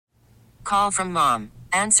call from mom.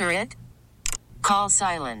 Answer it. Call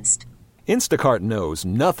silenced. Instacart knows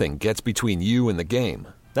nothing gets between you and the game.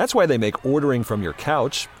 That's why they make ordering from your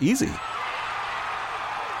couch easy.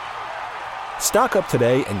 Stock up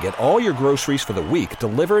today and get all your groceries for the week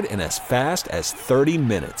delivered in as fast as 30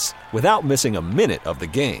 minutes without missing a minute of the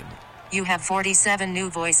game. You have 47 new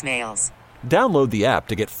voicemails. Download the app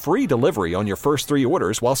to get free delivery on your first 3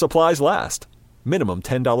 orders while supplies last. Minimum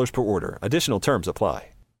 $10 per order. Additional terms apply.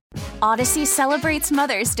 Odyssey celebrates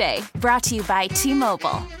Mother's Day, brought to you by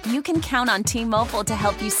T-Mobile. You can count on T-Mobile to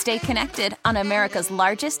help you stay connected on America's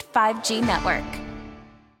largest 5G network.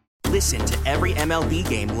 Listen to every MLB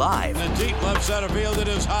game live. In the deep left center field, it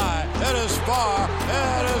is high, it is far,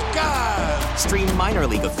 it is gone. Stream minor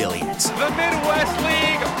league affiliates. The Midwest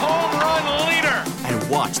League home run leader. And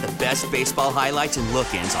watch the best baseball highlights and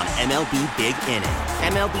look-ins on MLB Big Inning.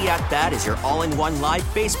 MLB At Bat is your all-in-one live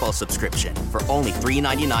baseball subscription for only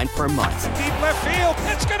 $3.99 per month. Deep left field,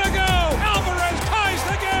 it's gonna go. Alvarez ties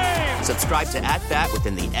the game. Subscribe to At Bat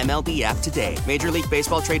within the MLB app today. Major League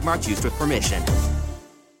Baseball trademarks used with permission.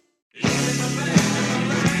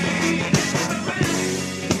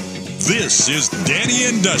 This is Danny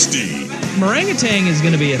and Dusty. Meringatang is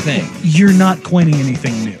going to be a thing. You're not coining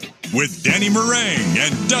anything new. With Danny Meringue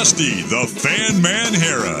and Dusty, the Fan Man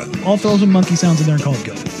Hera. I'll throw some monkey sounds in there and call it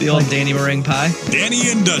good. The old Danny Meringue pie. Danny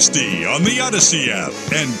and Dusty on the Odyssey app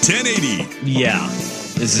and 1080. Yeah,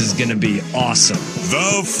 this is going to be awesome.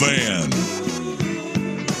 The Fan.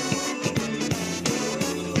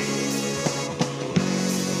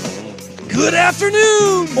 Good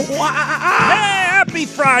afternoon. Happy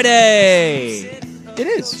Friday. It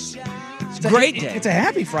is. It's a great day. It's a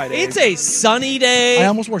happy Friday. It's a sunny day. I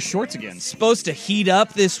almost wore shorts again. Supposed to heat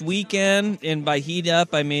up this weekend, and by heat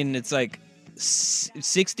up, I mean it's like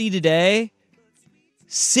 60 today.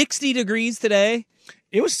 60 degrees today.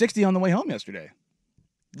 It was 60 on the way home yesterday.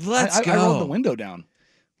 Let's go. I rolled the window down.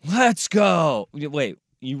 Let's go. Wait,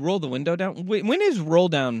 you rolled the window down? Wait, when is roll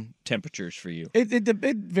down temperatures for you? It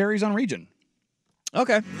varies on region.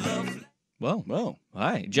 Okay. Whoa.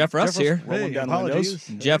 Hi. Jeff Russ here. Rolling down the windows.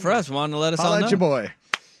 Jeff Russ wanted to let us all know. Your boy.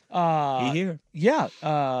 He here. Yeah.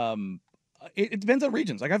 It depends on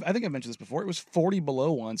regions. Like I think I've mentioned this before. It was 40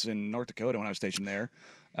 below once in North Dakota when I was stationed there.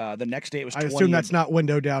 The next day it was 20. I assume that's not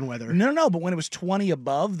window down weather. No. But when it was 20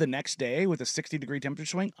 above the next day with a 60-degree temperature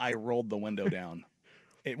swing, I rolled the window down.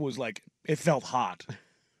 It was like, it felt hot.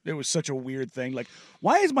 It was such a weird thing. Like,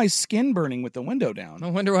 why is my skin burning with the window down? I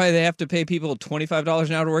wonder why they have to pay people $25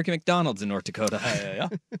 an hour to work at McDonald's in North Dakota. Yeah.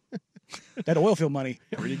 That oil field money,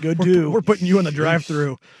 pretty good too. We're putting you in the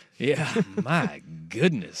drive-through. Yeah, my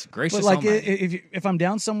goodness gracious. But like, almighty. if I'm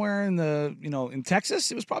down somewhere in in Texas,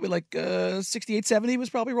 it was probably like 68, 70 was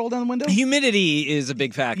probably rolled down the window. Humidity is a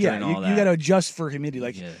big factor in all that. You got to adjust for humidity.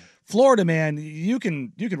 Like Florida, man, you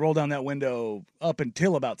can roll down that window up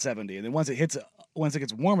until about 70, and then once it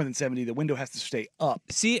gets warmer than 70, the window has to stay up.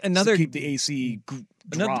 See, to keep the AC dry.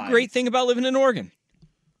 Another great thing about living in Oregon,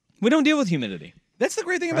 we don't deal with humidity. That's the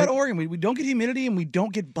great thing about Oregon. We don't get humidity and we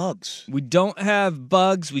don't get bugs. We don't have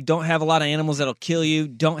bugs. We don't have a lot of animals that'll kill you.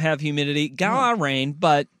 Don't have humidity. Got a lot of rain,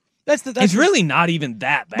 but it's really not even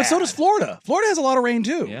that bad. But so does Florida. Florida has a lot of rain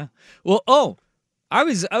too. Yeah. Well, I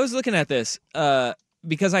was looking at this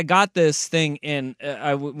because I got this thing and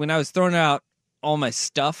when I was throwing out all my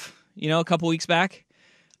stuff, a couple weeks back,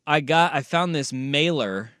 I found this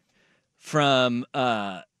mailer from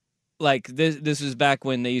this was back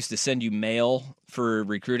when they used to send you mail for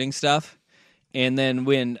recruiting stuff. And then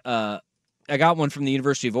when I got one from the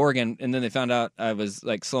University of Oregon, and then they found out I was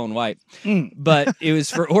like slow and white. But it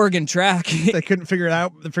was for Oregon track. They couldn't figure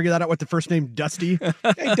that out with the first name Dusty.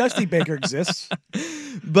 Hey, Dusty Baker exists.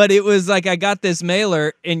 But it was like I got this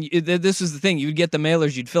mailer, and this was the thing. You would get the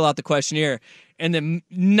mailers, you'd fill out the questionnaire, and then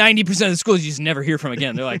 90% of the schools you just never hear from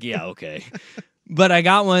again. They're like, yeah, okay. But I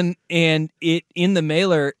got one, and in the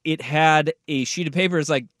mailer, it had a sheet of paper. It's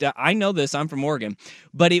like, I know this, I'm from Oregon.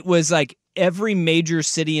 But it was like every major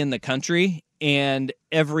city in the country and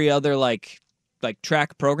every other like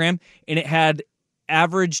track program, and it had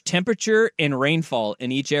average temperature and rainfall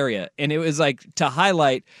in each area. And it was like to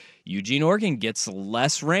highlight Eugene, Oregon gets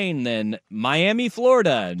less rain than Miami,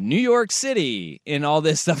 Florida, New York City, and all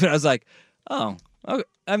this stuff. And I was like, oh, okay.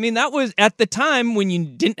 I mean, that was at the time when you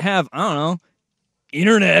didn't have, I don't know,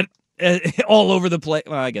 internet all over the place.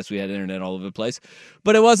 Well, I guess we had internet all over the place,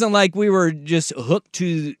 but it wasn't like we were just hooked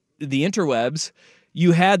to the interwebs.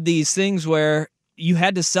 You had these things where you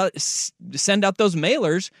had to send out those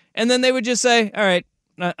mailers, and then they would just say, all right,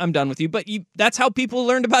 I'm done with you. But that's how people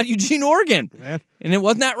learned about Eugene, Oregon. Man. And it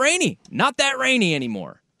wasn't that rainy. Not that rainy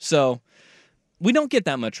anymore. So We don't get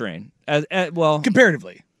that much rain. Well,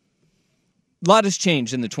 comparatively. A lot has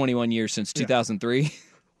changed in the 21 years since 2003.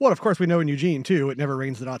 Well, of course, we know in Eugene, too, it never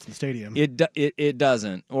rains at Autzen Stadium. It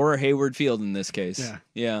doesn't. Or Hayward Field in this case.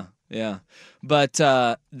 Yeah. But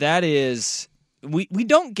that is... We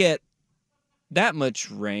don't get that much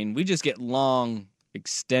rain. We just get long,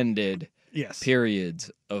 extended periods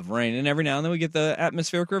of rain. And every now and then we get the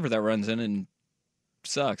atmospheric river that runs in and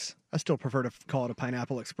sucks. I still prefer to call it a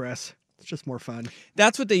Pineapple Express. It's just more fun.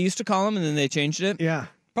 That's what they used to call them, and then they changed it? Yeah.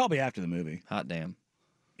 Probably after the movie. Hot damn.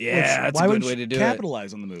 Yeah, that's why a would good way to do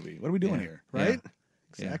capitalize on the movie? What are we doing here? Right? Yeah.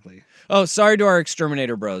 Exactly. Yeah. Oh, sorry to our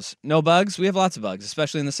exterminator bros. No bugs? We have lots of bugs,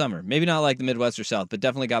 especially in the summer. Maybe not like the Midwest or South, but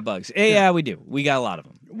definitely got bugs. Yeah, we do. We got a lot of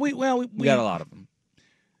them. We got a lot of them.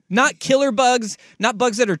 Not killer bugs, not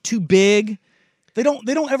bugs that are too big. They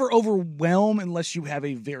don't ever overwhelm unless you have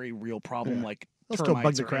a very real problem like they'll termites still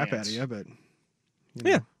bug the or crap ants. out of you, but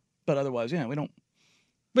Yeah. But otherwise, we don't.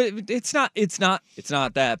 But it's not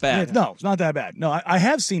that bad. No, it's not that bad. No, I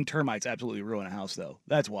have seen termites absolutely ruin a house, though.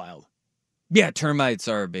 That's wild. Yeah, termites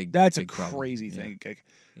are a big. That's big a problem. crazy thing. Like,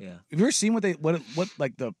 Yeah. Have you ever seen what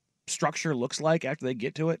like the structure looks like after they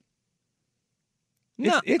get to it?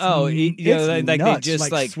 No. It's like they nuts.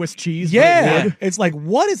 just like Swiss cheese. Yeah, wood. it's like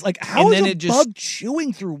what is like how And is then a it just- bug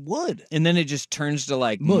chewing through wood? and then it just turns to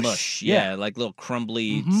like mush. Yeah. Like little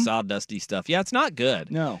crumbly, sawdusty stuff. Yeah, it's not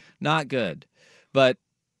good. No, Not good. But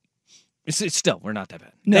it's still, we're not that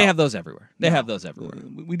bad. No. They have those everywhere. They have those everywhere.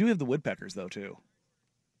 we do have the woodpeckers though too.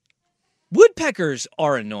 Woodpeckers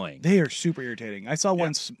are annoying. They are super irritating. I saw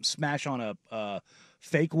one smash on a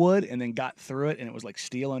fake wood and then got through it, and it was like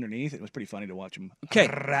steel underneath. It was pretty funny to watch them. Okay,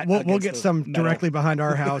 We'll get some directly behind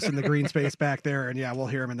our house in the green space back there, and we'll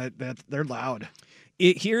hear them, and they're loud.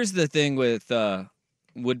 Here's the thing with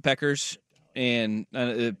woodpeckers, and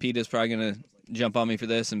Pete is probably going to jump on me for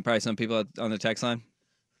this, and probably some people on the text line.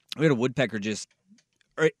 We had a woodpecker just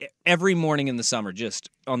every morning in the summer, just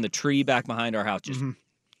on the tree back behind our house, just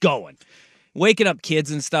going. Waking up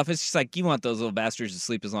kids and stuff. It's just like, you want those little bastards to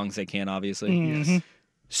sleep as long as they can, obviously. Yes.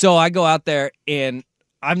 So I go out there, and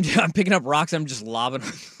I'm picking up rocks. I'm just lobbing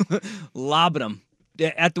them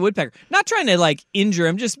at the woodpecker. Not trying to, like, injure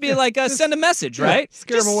him. Just be like, send a message, right?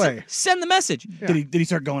 Scare him away. Send the message. Yeah. Did he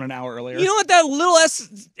start going an hour earlier? You know what that little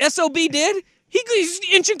SOB did? He's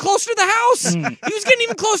inching closer to the house. He was getting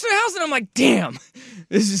even closer to the house, and I'm like, damn,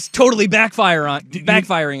 this is totally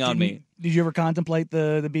backfiring on me. Did you ever contemplate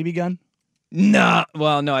the BB gun? No,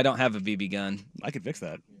 well, no, I don't have a BB gun. I could fix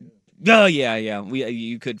that. Oh, yeah.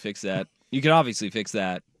 You could fix that. You could obviously fix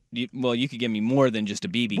that. You could give me more than just a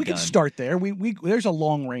BB gun. We could start there. We there's a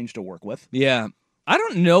long range to work with. Yeah. I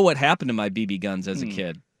don't know what happened to my BB guns as a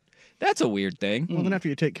kid. That's a weird thing. Well, then after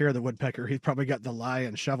you take care of the woodpecker, he's probably got the lie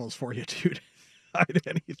and shovels for you, dude. Hide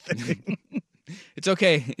anything. It's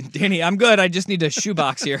okay, Danny. I'm good. I just need a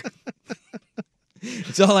shoebox here.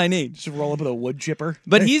 That's all I need. Just roll up with a wood chipper.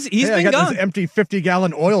 But he's been I got gone. this empty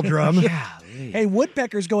 50-gallon oil drum. Hey,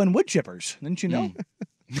 woodpeckers go in wood chippers. Didn't you know?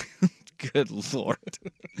 Good Lord.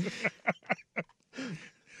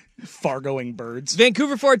 Far-going birds.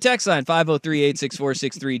 Vancouver Ford text line,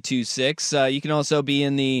 503-864-6326. You can also be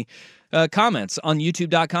in the comments on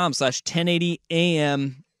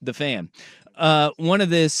youtube.com/1080am the fan. One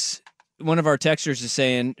of our texters is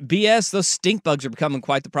saying, BS, those stink bugs are becoming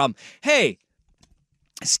quite the problem. Hey,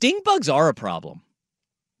 stink bugs are a problem.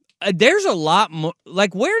 There's a lot more.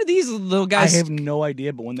 Like, where are these little guys? I have no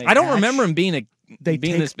idea, but when they I don't hatch, remember them being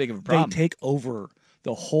this big of a problem. They take over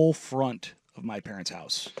the whole front of my parents'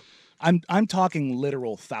 house. I'm talking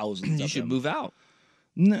literal thousands. You of should them. move out.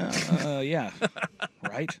 No, yeah,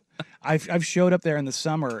 right. I've showed up there in the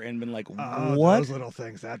summer and been like, what? Those little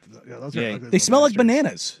things. Those are ugly They little smell like bastards.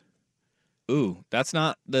 bananas. Ooh, that's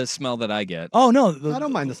not the smell that I get. Oh no, I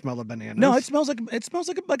don't mind the smell of bananas. No, it smells like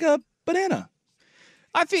a banana.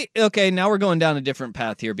 I feel okay. Now we're going down a different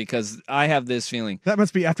path here because I have this feeling. That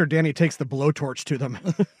must be after Danny takes the blowtorch to them.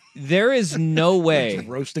 There is no way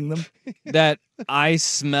Roasting them. that I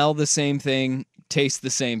smell the same thing, taste the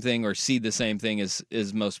same thing, or see the same thing as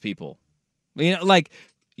most people. You know, like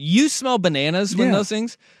you smell bananas when those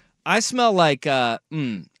things. I smell like I'll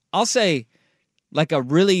say like a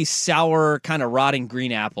really sour kind of rotting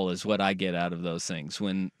green apple is what I get out of those things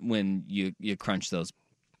when you crunch those.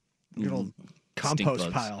 Good old stink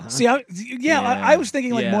compost bugs. pile, huh? See, I was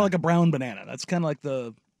thinking like more like a brown banana. That's kind of like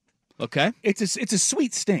the. Okay. It's a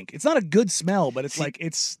sweet stink. It's not a good smell, but it's like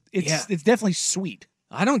it's definitely sweet.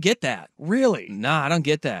 I don't get that. Really? Nah, I don't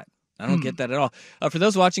get that. I don't get that at all. For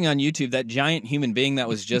those watching on YouTube, that giant human being that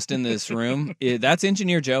was just in this room, that's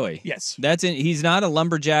Engineer Joey. Yes. He's not a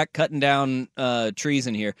lumberjack cutting down trees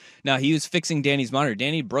in here. Now, he was fixing Danny's monitor.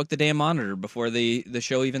 Danny broke the damn monitor before the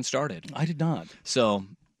show even started. I did not. So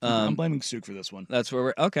I'm blaming Suk for this one. That's where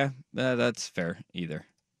we're... Okay. That's fair either.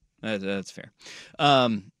 That's fair. All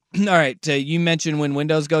right. You mentioned when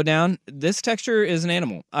windows go down. This texture is an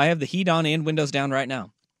animal. I have the heat on and windows down right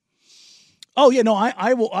now. Oh yeah, no,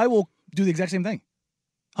 I will do the exact same thing,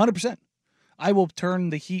 100%. I will turn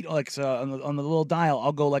the heat on the little dial.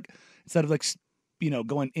 I'll go like instead of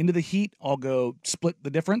going into the heat, I'll go split the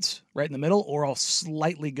difference right in the middle, or I'll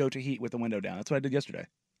slightly go to heat with the window down. That's what I did yesterday.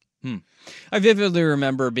 I vividly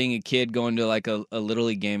remember being a kid going to like a Little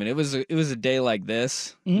League game, and it was a day like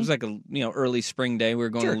this. It was like a early spring day. We were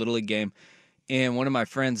going to a Little League game, and one of my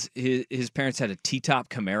friends, his parents had a T-top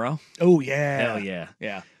Camaro. Oh yeah, hell yeah,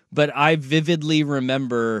 yeah. But I vividly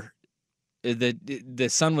remember that the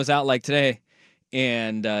sun was out like today,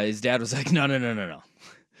 and his dad was like, no.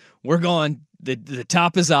 We're going, the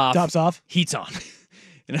top is off. Top's off. Heat's on.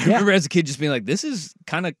 And I remember as a kid just being like, this is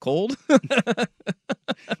kind of cold. The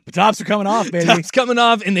tops are coming off, baby. Tops coming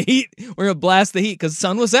off, and the heat, we're going to blast the heat because the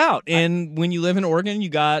sun was out. And when you live in Oregon, you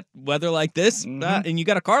got weather like this, and you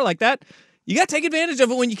got a car like that, you got to take advantage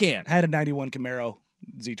of it when you can. I had a 91 Camaro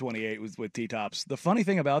Z28 with T-tops. The funny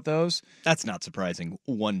thing about those... That's not surprising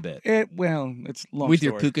one bit. It's long with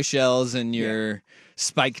story. Your puka shells and your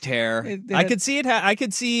spiked hair. I could see it. I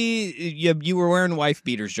could see you were wearing wife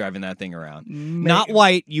beaters driving that thing around. Not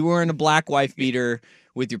white. You were wearing a black wife beater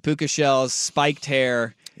with your puka shells, spiked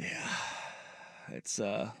hair. Yeah. It's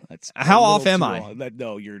how off am I?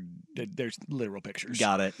 There's literal pictures.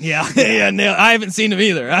 Got it. Yeah. Yeah. No, I haven't seen them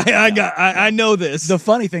either. I know this. The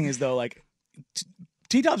funny thing is though, like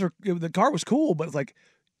T-tops the car was cool, but it's like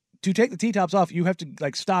to take the T-tops off, you have to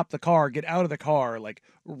like stop the car, get out of the car, like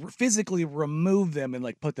physically remove them and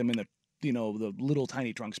like put them in the the little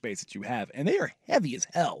tiny trunk space that you have, and they are heavy as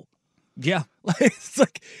hell. Yeah, it's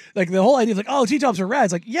like the whole idea is like, oh, T-tops are rad.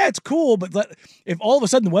 It's like, yeah, it's cool, but if all of a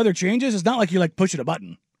sudden the weather changes, it's not like you're like pushing a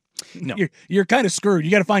button. No, you're kind of screwed.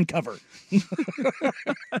 You got to find cover.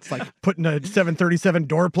 It's like putting a 737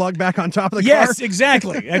 door plug back on top of the car. Yes,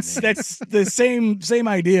 exactly. That's the same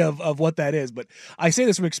idea of what that is. But I say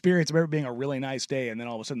this from experience. I remember being a really nice day, and then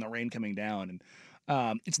all of a sudden the rain coming down,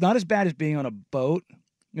 and it's not as bad as being on a boat.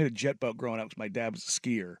 I had a jet boat growing up because my dad was a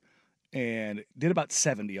skier, and did about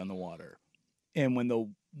 70 on the water. And when the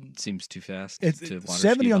seems too fast. It's to water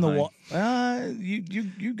 70 ski on the behind. water.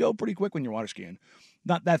 You go pretty quick when you're water skiing.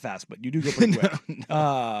 Not that fast, but you do go pretty quick.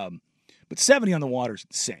 No. But 70 on the water is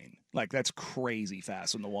insane. Like, that's crazy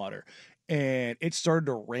fast on the water. And it started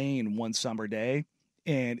to rain one summer day,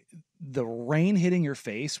 and the rain hitting your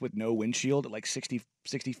face with no windshield at like 60,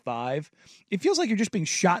 65, it feels like you're just being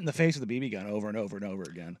shot in the face with a BB gun over and over and over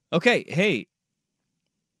again. Okay, hey,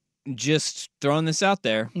 just throwing this out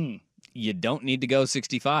there. You don't need to go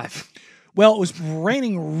 65. Well, it was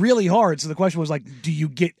raining really hard, so the question was like, do you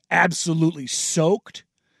get absolutely soaked?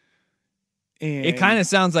 And it kind of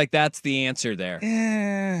sounds like that's the answer there.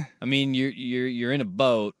 Yeah. I mean, you're in a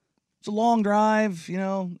boat. It's a long drive,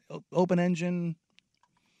 open engine.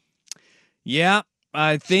 Yeah,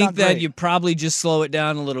 I think that great. you probably just slow it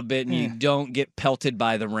down a little bit and you don't get pelted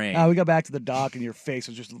by the rain. We got back to the dock and your face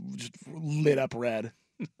was just lit up red.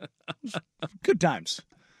 Good times.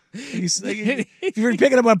 If you're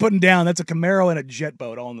picking up what I'm putting down, that's a Camaro and a jet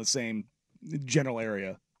boat all in the same general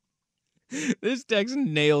area. This text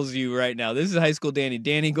nails you right now. This is high school Danny.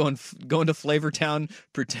 Danny going to Flavortown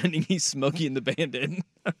pretending he's Smokey and the Bandit.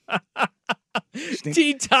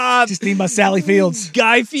 T-Top. Just need my Sally Fields.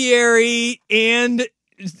 Guy Fieri and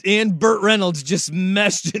Burt Reynolds just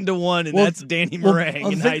meshed into one, and that's Danny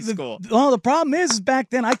Meringue in high school. The problem is back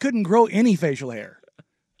then I couldn't grow any facial hair.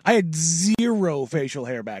 I had zero facial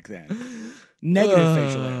hair back then. Negative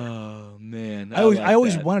facial hair. Oh, man. I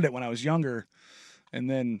always wanted it when I was younger. And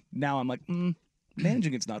then now I'm like,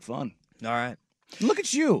 managing it's not fun. All right. Look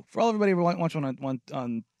at you. For all everybody who watching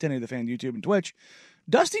on 10 of the Fan YouTube and Twitch,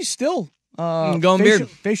 Dusty's still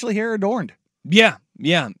facially hair adorned. Yeah.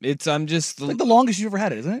 I'm just it's like the longest you've ever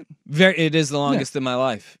had it, isn't it? It is the longest in my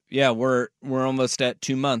life. Yeah, we're almost at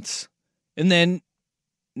 2 months. And then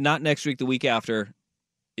not next week, the week after,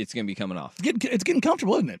 it's going to be coming off. It's getting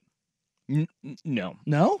comfortable, isn't it? No.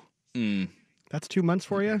 No? That's 2 months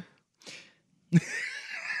for you?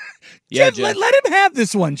 Yeah, Jeff. Let him have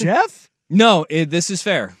this one, Jeff. No, this is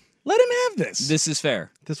fair. Let him have this. This is fair.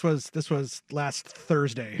 This was last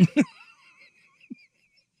Thursday.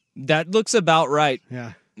 That looks about right.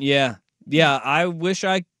 Yeah. Yeah. I wish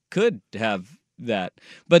I could have that.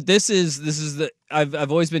 But this is the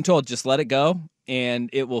I've always been told, just let it go and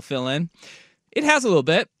it will fill in. It has a little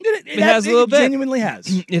bit. It has a little bit. Genuinely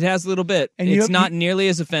has. It has a little bit. And it's not nearly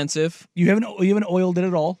as offensive. You haven't oiled it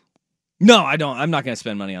at all? No, I don't. I'm not going to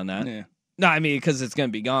spend money on that. Yeah. No, I mean, because it's going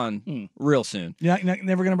to be gone real soon. You're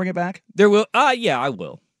never going to bring it back? There will. Yeah, I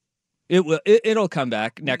will. It will. It'll come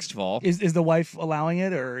back next fall. Is the wife allowing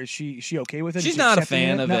it, or is she okay with it? She's not a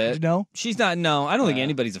fan of it. No, she's not. No, I don't think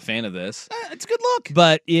anybody's a fan of this. It's a good look,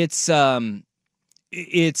 but it's. I'm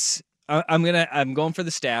going for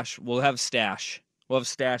the stash. We'll have stash. We'll have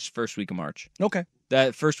stash first week of March. Okay.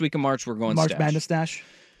 That first week of March, we're going March stash. Madness stash.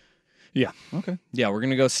 Yeah. Okay. Yeah, we're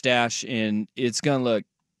gonna go stash, and it's gonna look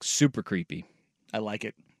super creepy. I like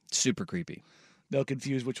it. Super creepy. They'll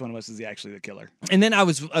confuse which one of us is actually the killer. And then I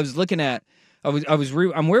was looking at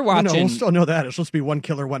we're watching. No, we'll still know that it's supposed to be one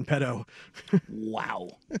killer, one pedo. Wow.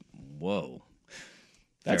 Whoa.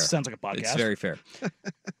 That Fair. sounds like a podcast. It's very fair.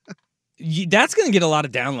 That's going to get a lot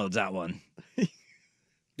of downloads, that one.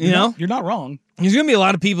 You know? You're not wrong. There's going to be a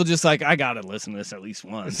lot of people just like, I got to listen to this at least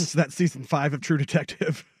once. This is that season 5 of True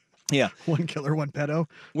Detective. Yeah. One killer, one pedo.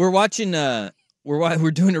 We're watching,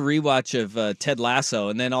 we're doing a rewatch of Ted Lasso,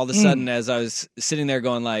 and then all of a sudden, as I was sitting there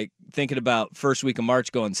going, like, thinking about first week of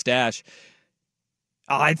March going stash,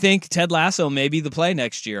 I think Ted Lasso may be the play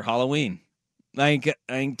next year, Halloween. I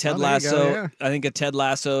think Ted Lasso. Go, yeah. I think a Ted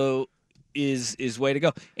Lasso is way to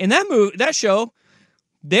go. And that show,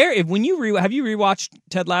 have you rewatched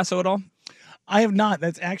Ted Lasso at all? I have not.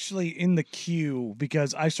 That's actually in the queue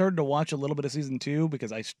because I started to watch a little bit of season 2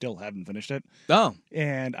 because I still haven't finished it. Oh,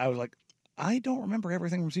 and I was like, I don't remember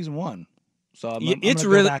everything from season 1, so I'm just going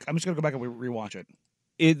to go back and rewatch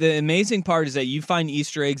it. The amazing part is that you find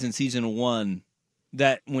Easter eggs in season 1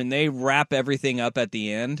 that when they wrap everything up at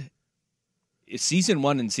the end. Season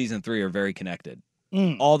 1 and season 3 are very connected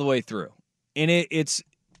all the way through. And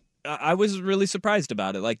I was really surprised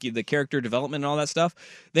about it. Like the character development and all that stuff.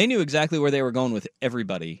 They knew exactly where they were going with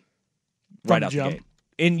everybody right out the gate.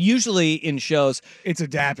 And usually in shows, it's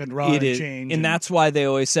adapt and run and change. And that's why they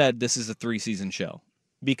always said this is a 3-season show.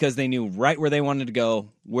 Because they knew right where they wanted to go,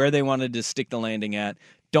 where they wanted to stick the landing at.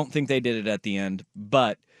 Don't think they did it at the end.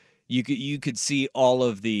 But you could see all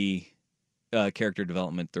of the character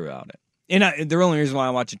development throughout it. And the only reason why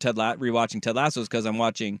I'm rewatching Ted Lasso is because I'm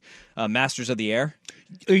watching Masters of the Air.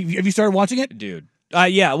 Have you started watching it, dude?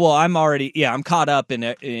 Yeah. Well, I'm caught up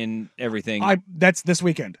in everything. That's this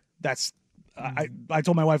weekend. I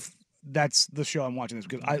told my wife that's the show I'm watching this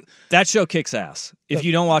because that show kicks ass. If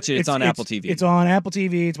you don't watch it, it's on Apple TV. It's on Apple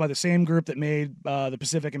TV. It's by the same group that made The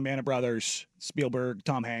Pacific and Band of Brothers, Spielberg,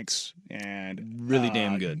 Tom Hanks, and really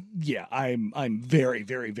damn good. Yeah, I'm very,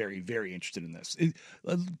 very, very, very interested in this.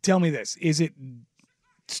 Tell me this: is it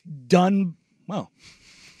done well?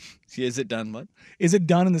 Is it done what? Is it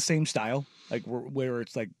done in the same style, like where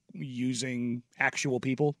it's like using actual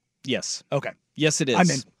people? Yes. Okay. Yes, it is. I'm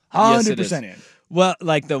in. 100% in. Well,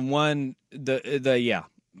 like yeah.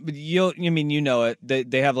 But you know it.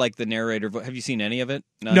 They have like the narrator. Have you seen any of it?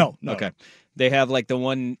 No. Okay. They have like the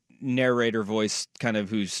one narrator voice, kind of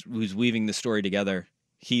who's weaving the story together.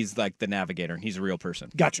 He's like the navigator, and he's a real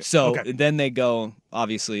person. Gotcha. So then they go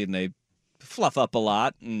obviously, and they fluff up a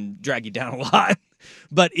lot and drag you down a lot.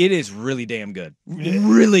 But it is really damn good.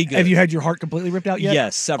 Really good. Have you had your heart completely ripped out yet?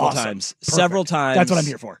 Yes, several times. Perfect. Several times. That's what I'm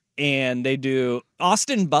here for. And they do.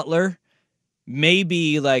 Austin Butler may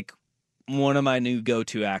be like one of my new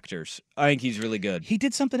go-to actors. I think he's really good. He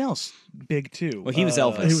did something else big too. Well, he was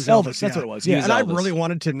Elvis. He was Elvis. That's what it was. Yeah, and I really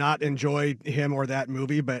wanted to not enjoy him or that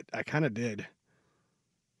movie, but I kind of did.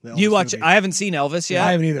 You watch? I haven't seen Elvis yet.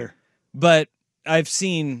 I haven't either. But I've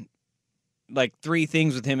seen like 3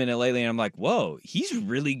 things with him in it lately, and I'm like, whoa, he's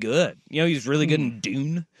really good. He's really good in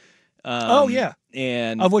Dune. Oh yeah,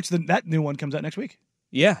 and of which that new one comes out next week.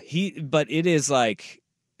 Yeah, but it is like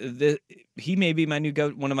he may be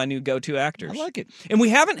one of my new go-to actors. I like it, and we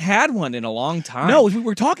haven't had one in a long time. No, we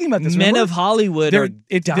were talking about this. Men of Hollywood are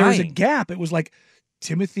dying. There was a gap. It was like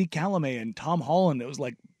Timothy Chalamet and Tom Holland. It was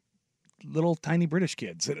like little tiny British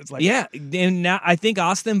kids. And it's like and now I think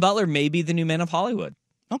Austin Butler may be the new Men of Hollywood.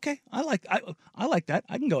 Okay, I like that.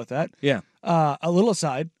 I can go with that. Yeah. A little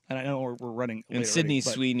aside, and I know we're running. And Sydney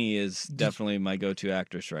Sweeney is definitely my go-to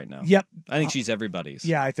actress right now. Yep. I think she's everybody's.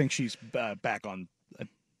 Yeah, I think she's back on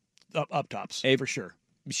up tops for sure.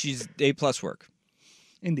 She's A+ work.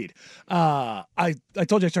 Indeed. I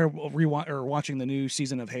told you I started watching the new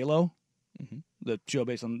season of Halo, the show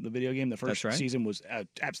based on the video game. The first season was an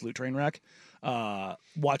absolute train wreck.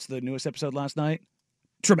 Watched the newest episode last night.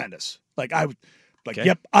 Tremendous. Like Like, Okay.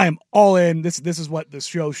 yep, I am all in. This is what this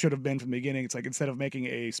show should have been from the beginning. It's like instead of making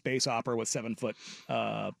a space opera with 7-foot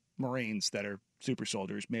Marines that are super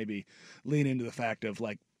soldiers, maybe lean into the fact of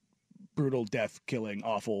like brutal death, killing,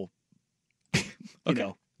 awful. You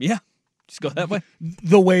know, Yeah, just go that way.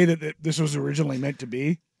 the way that this was originally meant to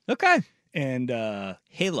be. Okay. And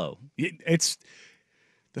Halo. it's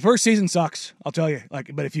the first season sucks, I'll tell you.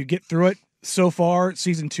 Like, but if you get through it, so far,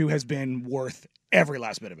 season 2 has been worth every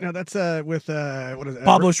last bit of it. Now that's with what is it?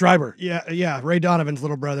 Pablo Schreiber. Yeah, Ray Donovan's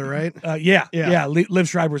little brother, right? Yeah. Liv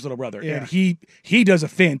Schreiber's little brother, Yeah. and he does a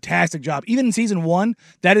fantastic job. Even in season 1,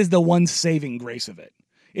 that is the one saving grace of it.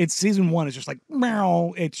 It's season 1 is just like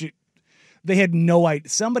meow. They had no idea.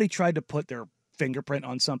 Somebody tried to put their fingerprint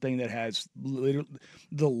on something that has literally,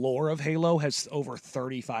 the lore of Halo has over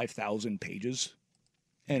 35,000 pages.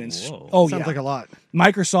 And Sounds like a lot.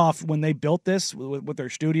 Microsoft, when they built this with their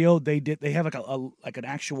studio, they have like an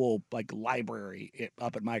actual like library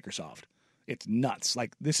up at Microsoft. It's nuts.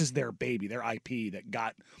 Like this is their baby, their IP that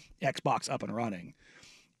got Xbox up and running.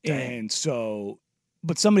 Dang. And so,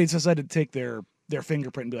 but somebody decided to take their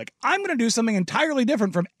fingerprint and be like, I'm going to do something entirely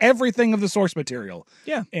different from everything of the source material.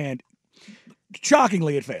 Yeah. And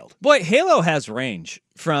shockingly, it failed. Boy, Halo has range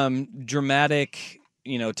from dramatic,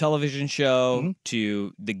 television show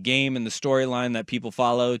to the game and the storyline that people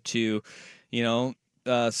follow to,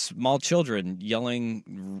 small children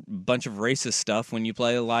yelling a bunch of racist stuff when you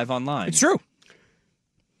play live online. It's true.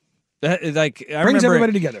 I Brings remember,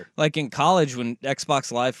 everybody together. Like in college when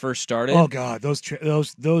Xbox Live first started. Oh God, those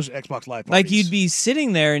Xbox Live parties. Like you'd be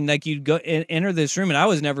sitting there and like you'd go and enter this room, and I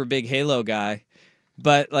was never a big Halo guy,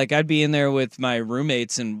 but like I'd be in there with my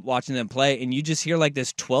roommates and watching them play, and you just hear like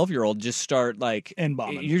this 12-year-old just start like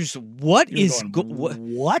N-bombing. You're just what?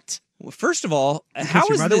 First of all, how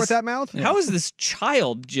is this with that mouth? How is this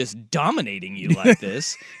child just dominating you like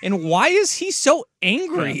this? And why is he so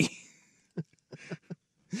angry?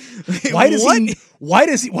 Why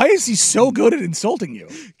is he so good at insulting you?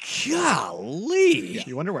 Golly.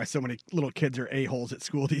 You wonder why so many little kids are a-holes at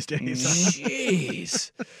school these days.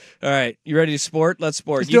 Jeez. All right. You ready to sport? Let's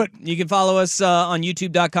sport. Let's do it. You can follow us on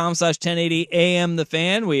youtube.com/1080 AM The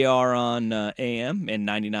Fan. We are on AM and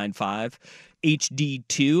 99.5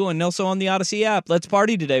 HD2 and also on the Odyssey app. Let's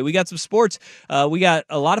party today. We got some sports. We got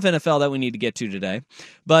a lot of NFL that we need to get to today.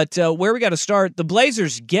 But where we got to start, the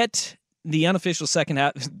Blazers get the unofficial second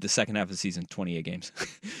half of the season, 28 games.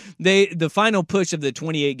 The final push of the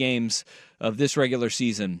 28 games of this regular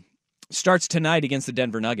season starts tonight against the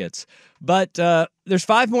Denver Nuggets. But there's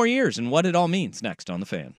 5 more years and what it all means next on The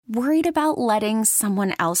Fan. Worried about letting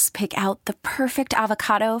someone else pick out the perfect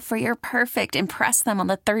avocado for your perfect impress them on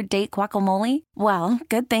the third date guacamole? Well,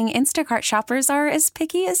 good thing Instacart shoppers are as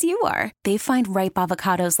picky as you are. They find ripe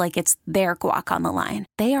avocados like it's their guac on the line.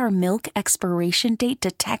 They are milk expiration date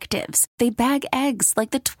detectives. They bag eggs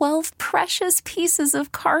like the 12 precious pieces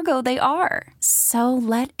of cargo they are. So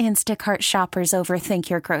let Instacart shoppers overthink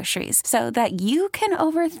your groceries so that you can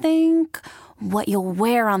overthink what you'll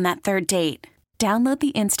wear on that third date. Download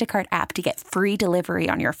the Instacart app to get free delivery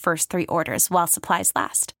on your first 3 orders while supplies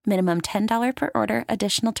last. Minimum $10 per order.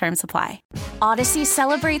 Additional terms apply. Odyssey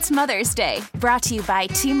celebrates Mother's Day. Brought to you by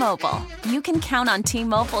T-Mobile. You can count on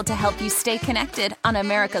T-Mobile to help you stay connected on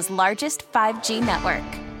America's largest 5G network.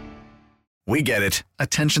 We get it.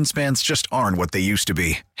 Attention spans just aren't what they used to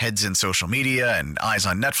be. Heads in social media and eyes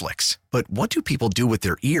on Netflix. But what do people do with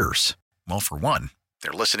their ears? Well, for one,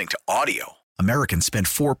 they're listening to audio. Americans spend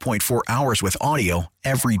 4.4 hours with audio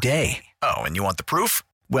every day. Oh, and you want the proof?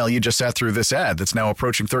 Well, you just sat through this ad that's now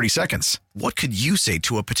approaching 30 seconds. What could you say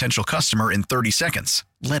to a potential customer in 30 seconds?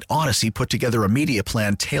 Let Odyssey put together a media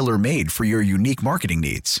plan tailor-made for your unique marketing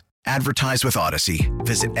needs. Advertise with Odyssey.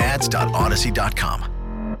 Visit ads.odyssey.com.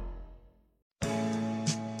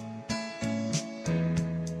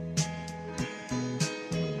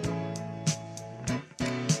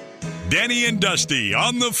 Danny and Dusty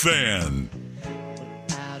on The Fan.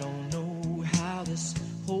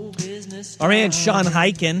 Our man Sean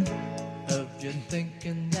Hyken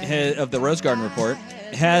of the Rose Garden Report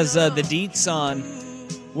has the deets on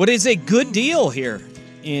what is a good deal here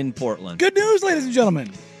in Portland. Good news, ladies and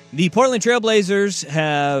gentlemen. The Portland Trailblazers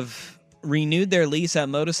have renewed their lease at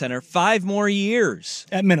Moda Center 5 more years.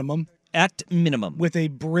 At minimum. With a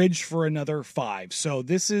bridge for another 5. So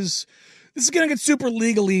this is going to get super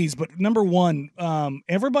legalese, but number one,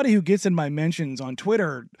 everybody who gets in my mentions on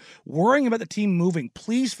Twitter worrying about the team moving,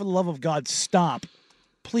 please, for the love of God, stop.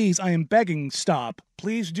 Please, I am begging, stop.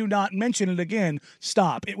 Please do not mention it again.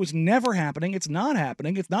 Stop. It was never happening. It's not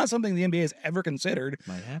happening. It's not something the NBA has ever considered.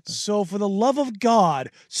 Might happen. So for the love of God,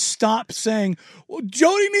 stop saying, well,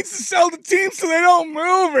 Jody needs to sell the team so they don't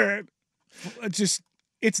move it.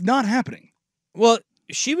 It's not happening. Well,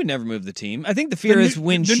 she would never move the team. I think the fear is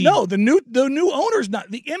when she... No, the new owner's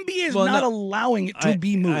not. The NBA is not allowing it to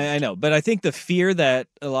be moved. I know, but I think the fear that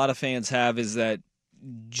a lot of fans have is that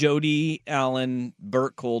Jody, Allen,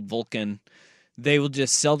 Burkhold, Vulcan, they will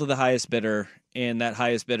just sell to the highest bidder, and that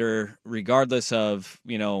highest bidder, regardless of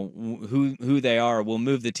who they are, will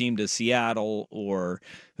move the team to Seattle or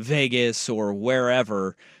Vegas or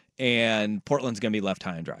wherever, and Portland's going to be left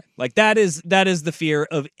high and dry. Like that is the fear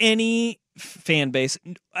of any fan base.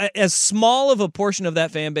 As small of a portion of that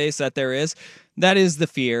fan base that there is, that is the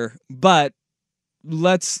fear. But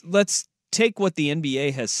let's take what the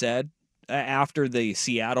NBA has said after the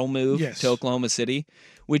Seattle move to Oklahoma City,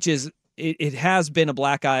 which is it has been a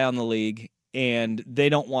black eye on the league, and they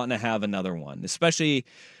don't want to have another one, especially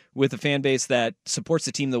with a fan base that supports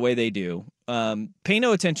the team the way they do. Pay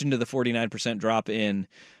no attention to the 49% drop in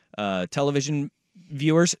television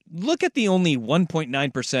viewers. Look at the only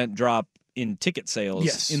 1.9% drop in ticket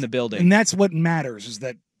sales in the building. And that's what matters, is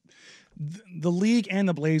that the league and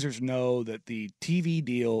the Blazers know that the TV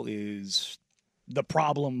deal is the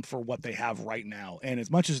problem for what they have right now. And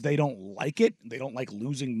as much as they don't like it, they don't like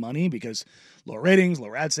losing money because low ratings,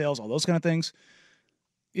 low ad sales, all those kind of things,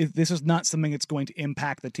 this is not something that's going to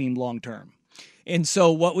impact the team long term. And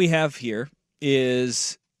so what we have here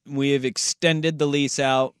is we have extended the lease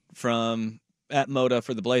out at Moda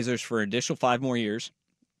for the Blazers for an additional 5 more years.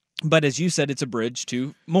 But as you said, it's a bridge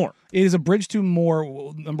to more. It is a bridge to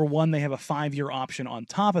more. Number one, they have a 5-year option on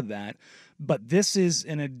top of that. But this is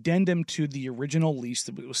an addendum to the original lease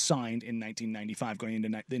that was signed in 1995, going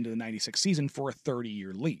into the 96 season for a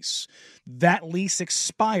 30-year lease. That lease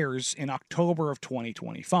expires in October of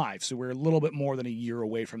 2025, so we're a little bit more than a year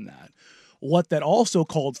away from that. What that also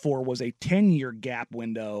called for was a 10-year gap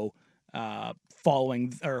window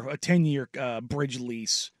following, or a 10-year bridge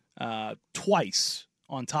lease twice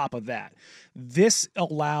on top of that. This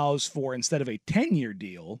allows for, instead of a 10-year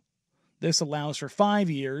deal, this allows for 5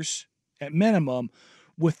 years at minimum,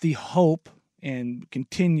 with the hope and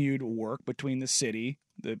continued work between the city,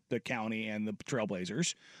 the county, and the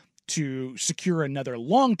Trailblazers to secure another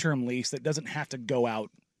long-term lease that doesn't have to go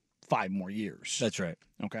out 5 more years. That's right.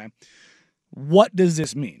 Okay. What does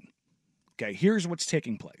this mean? Okay, here's what's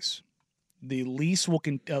taking place. The lease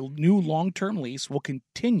a new long-term lease will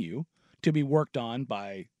continue to be worked on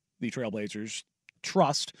by the Trailblazers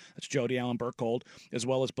Trust. That's Jody Allen Burkhold, as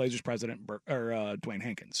well as Blazers president Dwayne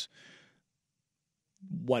Hankins.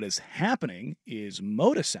 What is happening is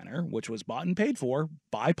Moda Center, which was bought and paid for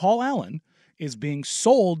by Paul Allen, is being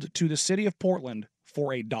sold to the city of Portland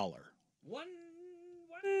for $1.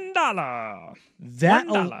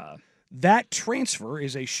 $1. That transfer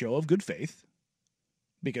is a show of good faith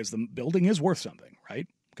because the building is worth something, right?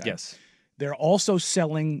 Okay. Yes. They're also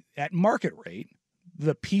selling at market rate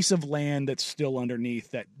the piece of land that's still underneath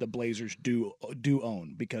that the Blazers do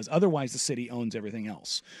own, because otherwise the city owns everything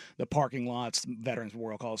else. The parking lots, the Veterans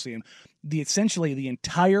Memorial Coliseum, essentially the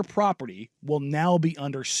entire property will now be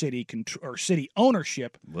under city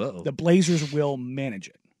ownership. Whoa. The Blazers will manage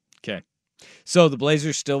it. Okay. So the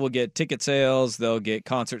Blazers still will get ticket sales, they'll get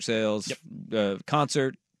concert sales,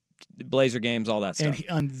 concert, Blazer games, all that stuff. And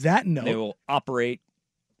on that note, they will operate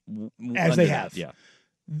as they have. Yeah.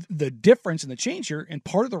 The difference and the change here, and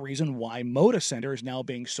part of the reason why Moda Center is now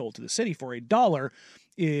being sold to the city for $1,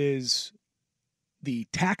 is the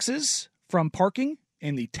taxes from parking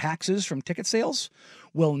and the taxes from ticket sales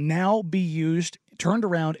will now be turned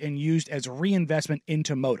around and used as reinvestment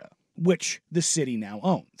into Moda, which the city now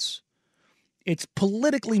owns. It's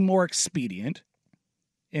politically more expedient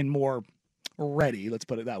and more ready, let's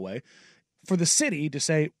put it that way, for the city to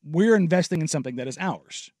say, we're investing in something that is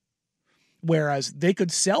ours. Whereas they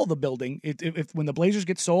could sell the building, if when the Blazers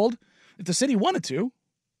get sold, if the city wanted to,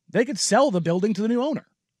 they could sell the building to the new owner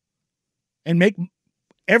and make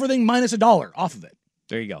everything minus $1 off of it.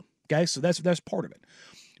 There you go. Okay, so that's part of it.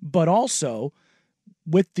 But also,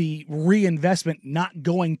 with the reinvestment not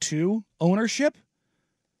going to ownership,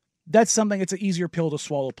 that's something that's an easier pill to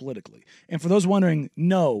swallow politically. And for those wondering,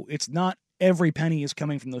 no, it's not every penny is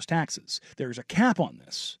coming from those taxes. There's a cap on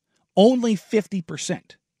this. Only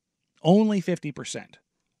 50%. Only 50%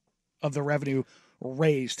 of the revenue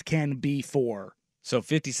raised can be for. So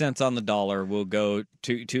 50 cents on the dollar will go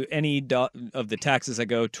to any of the taxes that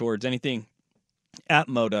go towards anything at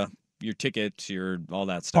Moda your tickets, your all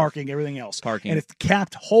that stuff. Parking, everything else. Parking. And it's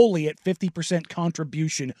capped wholly at 50%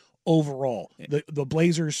 contribution overall. The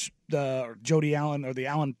Blazers, Jody Allen, or the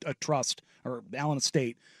Allen Trust, or the Allen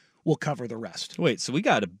Estate, will cover the rest. Wait, so we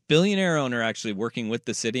got a billionaire owner actually working with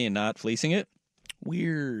the city and not fleecing it?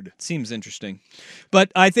 Weird. Seems interesting.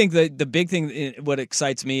 But I think the big thing, what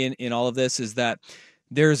excites me in all of this is that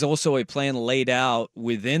there's also a plan laid out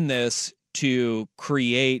within this to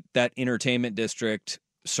create that entertainment district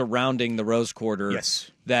surrounding the Rose Quarter.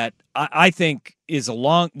 Yes. That I think is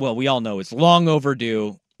we all know it's long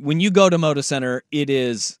overdue. When you go to Moda Center,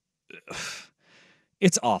 it's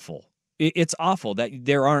awful. It's awful that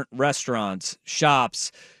there aren't restaurants,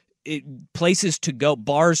 shops, places to go,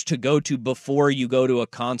 bars to go to before you go to a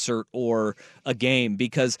concert or a game,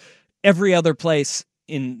 because every other place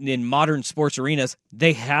in modern sports arenas,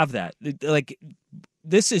 they have that. Like,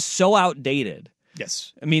 this is so outdated.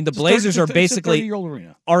 Yes. I mean, the Blazers are basically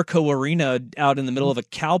arena. Arco Arena out in the middle of a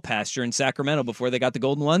cow pasture in Sacramento before they got the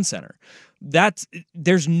Golden One Center.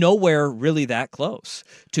 There's nowhere really that close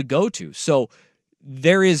to go to. So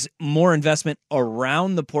there is more investment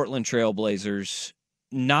around the Portland Trail Blazers,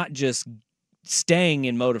 not just staying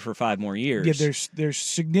in Moda for 5 more years. Yeah, there's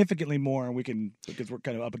significantly more, and because we're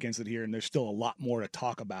kind of up against it here, and there's still a lot more to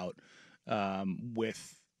talk about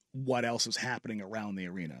with what else is happening around the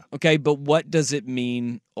arena. Okay, but what does it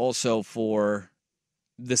mean also for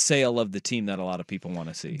the sale of the team that a lot of people want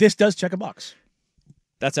to see? This does check a box.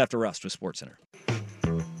 That's After Rust with SportsCenter.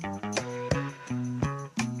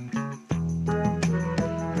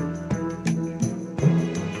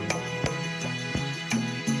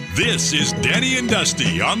 This is Danny and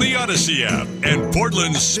Dusty on the Odyssey app and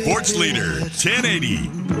Portland's sports leader, 1080,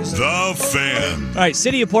 The Fan. All right,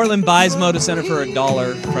 City of Portland buys Moda Center for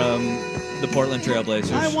 $1 from the Portland Trail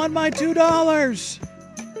Blazers. I want my $2.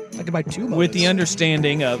 I could buy 2 Modas. With the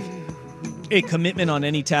understanding of a commitment on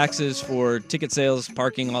any taxes for ticket sales,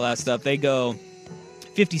 parking, all that stuff. They go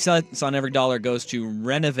 50 cents on every dollar goes to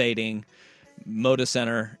renovating Moda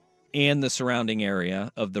Center and the surrounding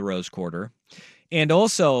area of the Rose Quarter. And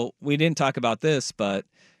also, we didn't talk about this, but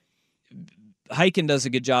Heiken does a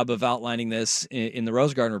good job of outlining this in the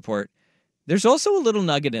Rose Garden Report. There's also a little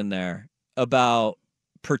nugget in there about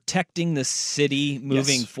protecting the city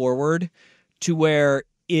moving forward, to where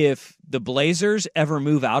if the Blazers ever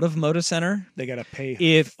move out of Moda Center, they got to pay.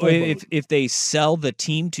 If they sell the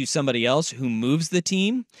team to somebody else who moves the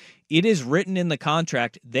team, it is written in the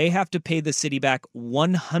contract they have to pay the city back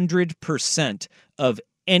 100% of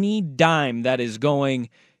any dime that is going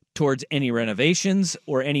towards any renovations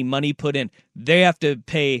or any money put in. They have to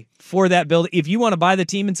pay for that building. If you want to buy the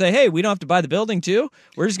team and say, hey, we don't have to buy the building too,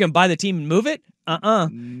 we're just going to buy the team and move it.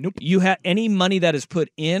 Nope. Any money that is put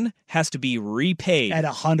in has to be repaid at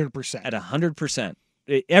 100%. At 100%.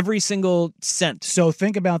 Every single cent. So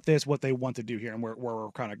think about this, what they want to do here, and where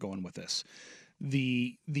we're kind of going with this.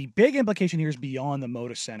 The big implication here is beyond the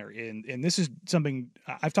Moda Center, and this is something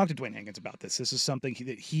I've talked to Dwayne Hankins about this. This is something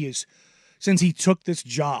that he is, since he took this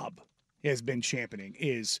job, has been championing,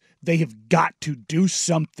 is they have got to do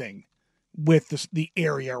something with the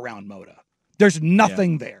area around Moda. There's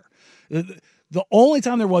nothing there. The only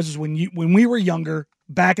time there was when we were younger,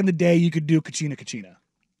 back in the day, you could do Kachina.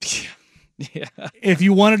 Yeah. If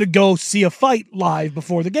you wanted to go see a fight live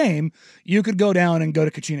before the game, you could go down and go to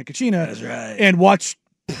Kachina. That's right. And watch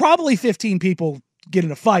probably 15 people get in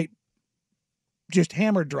a fight, just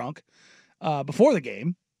hammered drunk, before the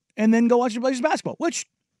game, and then go watch the Blazers basketball, which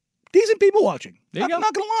decent people watching. I'm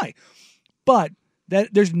not going to lie. But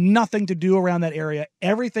there's nothing to do around that area.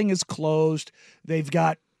 Everything is closed. They've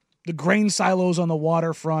got the grain silos on the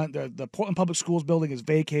waterfront. The Portland Public Schools building is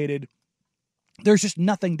vacated. There's just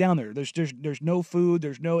nothing down there. There's no food.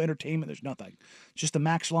 There's no entertainment. There's nothing. It's just the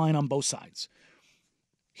max line on both sides.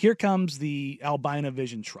 Here comes the Albina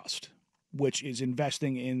Vision Trust, which is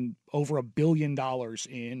investing in over $1 billion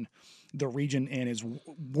in the region and is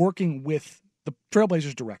working with the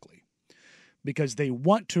Trailblazers directly because they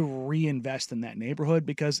want to reinvest in that neighborhood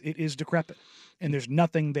because it is decrepit and there's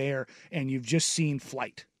nothing there, and you've just seen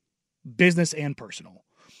flight, business and personal.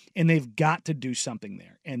 And they've got to do something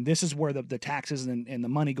there. And this is where the taxes and the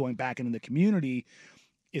money going back into the community,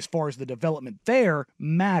 as far as the development there,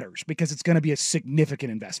 matters, because it's going to be a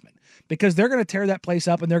significant investment. Because they're going to tear that place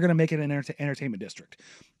up and they're going to make it an entertainment district.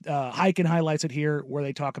 Heiken highlights it here where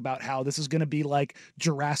they talk about how this is going to be like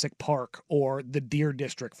Jurassic Park or the Deer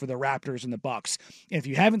District for the Raptors and the Bucks. And if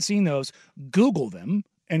you haven't seen those, Google them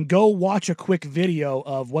and go watch a quick video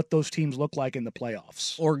of what those teams look like in the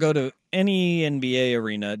playoffs. Or go to any NBA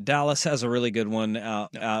arena. Dallas has a really good one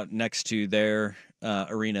out next to their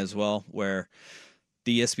arena as well, where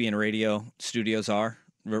the ESPN radio studios are.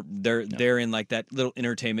 They're in like that little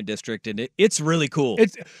entertainment district, and it's really cool.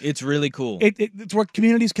 It's really cool. It's where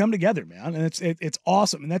communities come together, man, and it's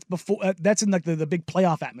awesome. And that's in like the big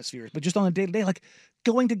playoff atmospheres. But just on a day-to-day, like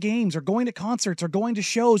going to games or going to concerts or going to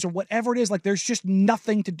shows or whatever it is, like there's just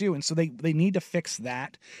nothing to do. And so they need to fix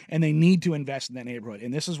that, and they need to invest in that neighborhood.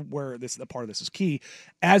 And this is where the part of this is key.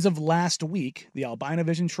 As of last week, the Albina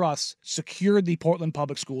Vision Trust secured the Portland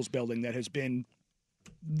Public Schools building that has been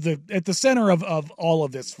at the center of all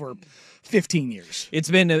of this for 15 years. It's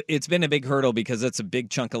been a big hurdle because it's a big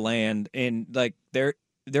chunk of land, and like there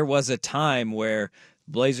was a time where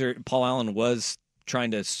Paul Allen was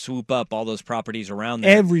trying to swoop up all those properties around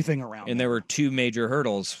there. Everything around and there were two major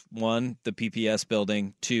hurdles. One, the PPS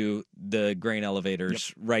building. Two, the grain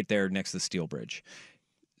elevators right there next to the steel bridge.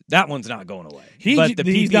 That one's not going away.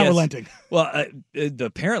 He's not relenting. Well,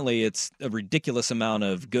 apparently it's a ridiculous amount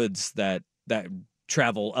of goods that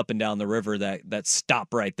travel up and down the river that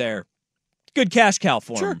stop right there. Good cash cow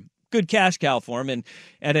for them. Good cash cow for them. And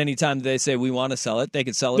at any time they say we want to sell it, they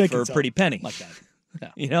could sell it for a pretty penny. Like that.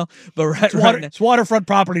 Yeah. You know? But it's waterfront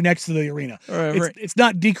property next to the arena. It's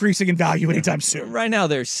not decreasing in value anytime soon. Right now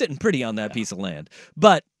they're sitting pretty on that piece of land.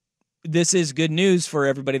 But this is good news for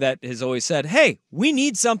everybody that has always said, hey, we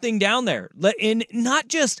need something down there. And not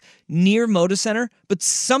just near Moda Center, but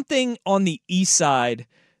something on the east side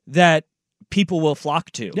that people will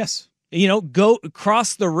flock to. Yes. You know, go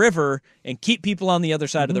across the river and keep people on the other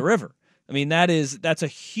side of the river. I mean, that's a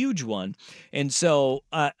huge one. And so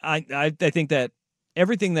I think that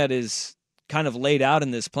everything that is kind of laid out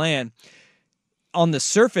in this plan, on the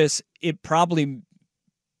surface, it probably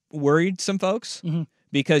worried some folks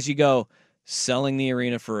because you go selling the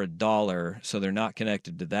arena for $1, so they're not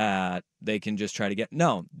connected to that. They can just try to get...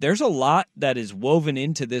 No, there's a lot that is woven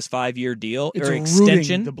into this 5-year deal or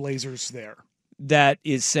extension. The Blazers there. That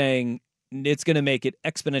is saying it's going to make it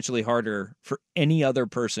exponentially harder for any other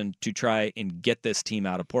person to try and get this team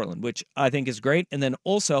out of Portland, which I think is great. And then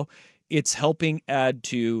also, it's helping add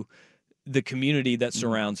to the community that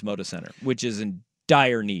surrounds Moda Center, which is in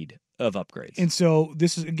dire need of upgrades. And so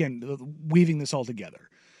this is, again, weaving this all together.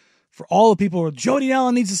 For all the people who are, Jody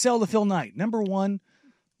Allen needs to sell to Phil Knight. Number one,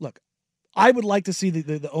 look, I would like to see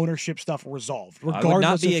the ownership stuff resolved, regardless I would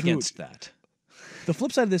not be of against that. The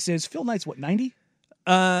flip side of this is Phil Knight's, what, 90?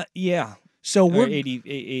 Yeah. So we're 88,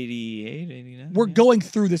 89. We're going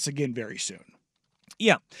through this again very soon.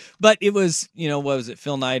 Yeah. But it was, what was it,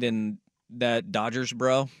 Phil Knight and that Dodgers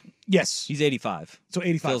bro? Yes. He's 85. So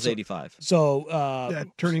 85. Phil's 85. So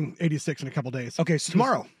turning 86 in a couple days. Okay, so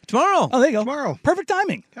tomorrow. Tomorrow. Oh, there you go. Tomorrow. Perfect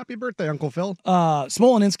timing. Happy birthday, Uncle Phil.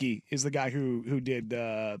 Smoleninsky is the guy who did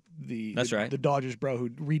the Dodgers bro who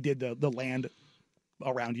redid the land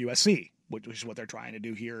around USC, which is what they're trying to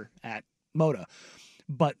do here at Moda.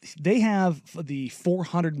 But they have the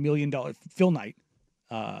 $400 million. Phil Knight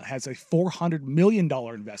has a $400 million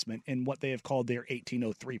investment in what they have called their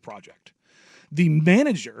 1803 project. The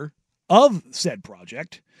manager of said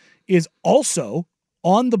project is also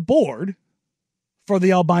on the board for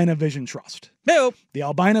the Albina Vision Trust. Hey-o. The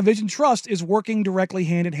Albina Vision Trust is working directly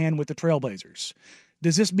hand in hand with the Trailblazers.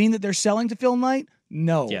 Does this mean that they're selling to Phil Knight?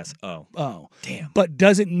 No. Yes. Oh. Damn. But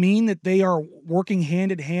does it mean that they are working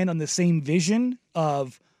hand in hand on the same vision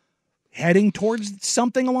of heading towards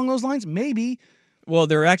something along those lines? Maybe. Well,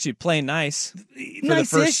 they're actually playing nice.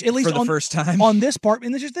 Nice-ish, at least for the first time. On this part.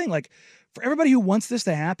 And this is the thing, like, for everybody who wants this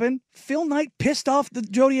to happen, Phil Knight pissed off the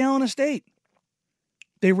Jody Allen estate.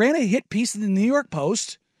 They ran a hit piece in the New York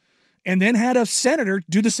Post and then had a senator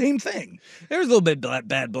do the same thing. There was a little bit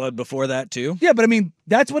bad blood before that, too. Yeah, but I mean,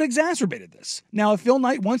 that's what exacerbated this. Now, if Phil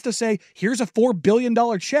Knight wants to say, here's a $4 billion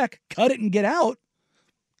check, cut it and get out,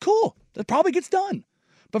 cool. That probably gets done.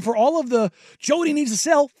 But for all of the Jody needs to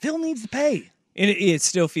sell, Phil needs to pay. And it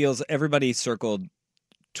still feels everybody circled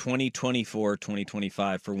 2024,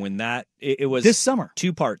 2025 for when it was this summer.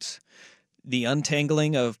 2 parts. The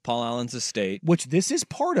untangling of Paul Allen's estate. Which this is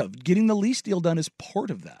part of. Getting the lease deal done is part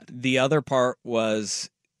of that. The other part was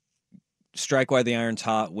strike while the iron's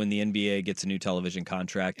hot when the NBA gets a new television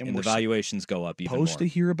contract and the valuations go up even more. Supposed to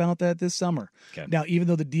hear about that this summer. Okay. Now, even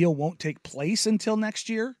though the deal won't take place until next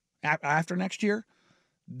year, after next year,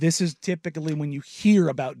 this is typically when you hear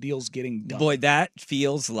about deals getting done. Boy, that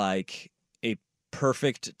feels like a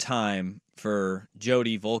perfect time for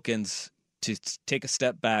Jody Vulcans to take a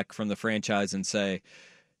step back from the franchise and say,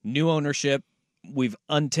 new ownership, we've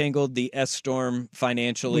untangled the S-Storm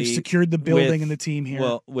financially. We've secured the building and the team here.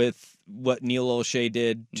 Well, with what Neil O'Shea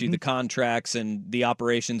did to the contracts and the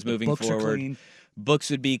operations moving books forward. are clean. Books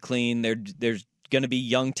would be clean. There's going to be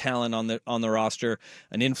young talent on the roster.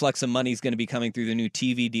 An influx of money is going to be coming through the new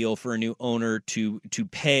TV deal for a new owner to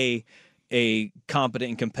pay a competent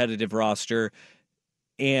and competitive roster,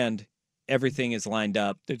 and everything is lined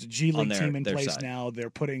up. There's a G League team in place side. now. They're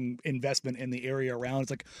putting investment in the area around.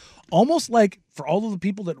 It's like almost like for all of the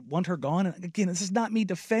people that want her gone, and again, this is not me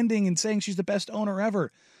defending and saying she's the best owner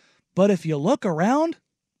ever, but if you look around,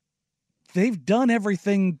 they've done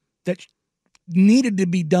everything that needed to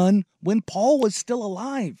be done when Paul was still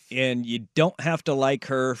alive. And you don't have to like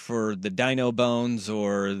her for the dino bones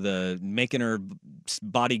or the making her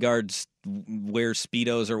bodyguards wear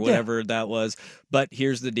Speedos or whatever that was. But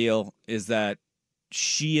here's the deal, is that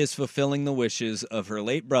she is fulfilling the wishes of her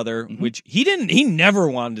late brother, which he never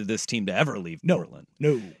wanted this team to ever leave Portland.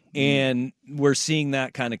 No. And we're seeing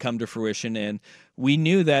that kind of come to fruition. And we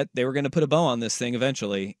knew that they were going to put a bow on this thing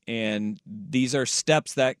eventually. And these are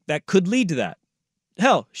steps that could lead to that.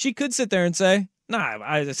 Hell, she could sit there and say, nah,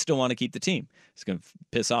 I still want to keep the team. It's going to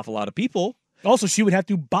piss off a lot of people. Also, she would have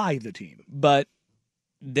to buy the team. But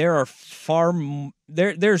there are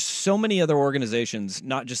there's so many other organizations,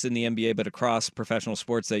 not just in the NBA, but across professional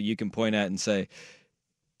sports that you can point at and say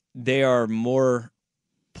they are more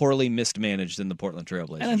poorly mismanaged than the Portland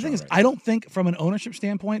Trailblazers. And the thing is, I don't think from an ownership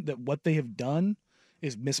standpoint that what they have done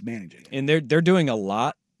is mismanaging. And they're doing a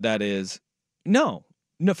lot that is no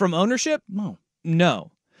from ownership. No.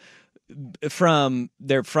 From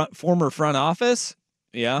their former front office.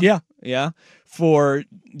 Yeah. For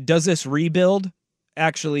does this rebuild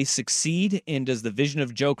actually succeed, and does the vision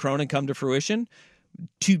of Joe Cronin come to fruition?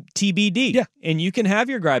 To TBD. Yeah. And you can have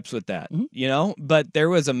your gripes with that, but there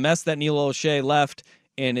was a mess that Neil O'Shea left,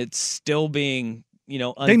 and it's still being,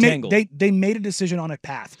 untangled. They made a decision on a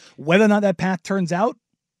path. Whether or not that path turns out.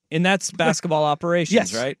 And that's basketball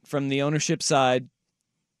operations, Yes. right? From the ownership side,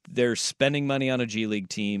 they're spending money on a G League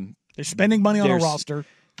team. They're spending money on a roster.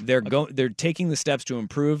 They're taking the steps to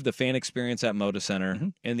improve the fan experience at Moda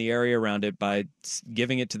Center and the area around it by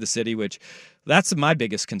giving it to the city, which that's my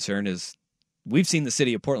biggest concern is we've seen the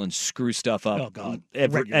city of Portland screw stuff up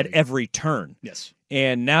at every turn. Yes.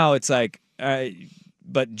 And now it's like,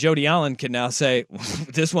 but Jody Allen can now say,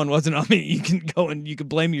 this one wasn't on me. You can go and you can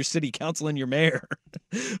blame your city council and your mayor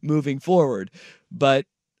moving forward. But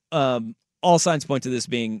all signs point to this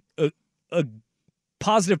being a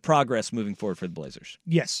positive progress moving forward for the Blazers.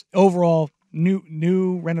 Yes. Overall,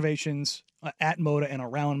 new renovations at Moda and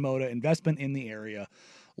around Moda, investment in the area,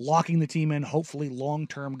 locking the team in, hopefully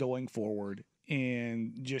long-term going forward,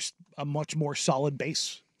 and just a much more solid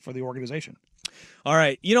base for the organization. All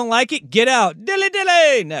right. You don't like it? Get out. Dilly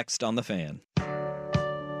dilly. Next on The Fan.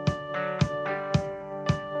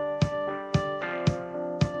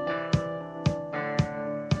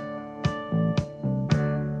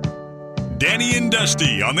 Danny and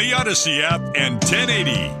Dusty on the Odyssey app and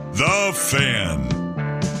 1080 The Fan.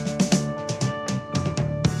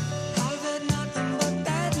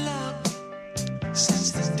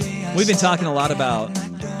 We've been talking a lot about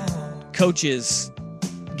coaches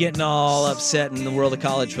getting all upset in the world of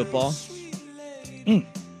college football.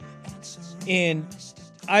 And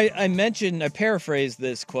I paraphrased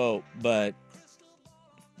this quote, but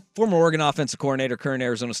former Oregon offensive coordinator, current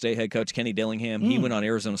Arizona State head coach Kenny Dillingham, he went on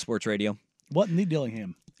Arizona Sports Radio. What in the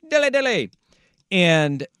Dillingham? Dilly.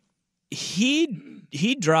 And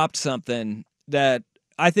he dropped something that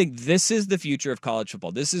I think this is the future of college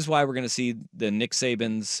football. This is why we're going to see the Nick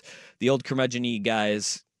Sabans, the old curmudgeon-y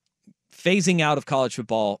guys, phasing out of college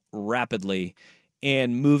football rapidly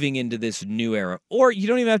and moving into this new era. Or you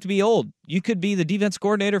don't even have to be old. You could be the defense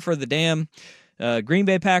coordinator for the damn Green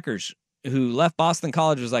Bay Packers, who left Boston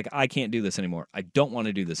College, was like, I can't do this anymore. I don't want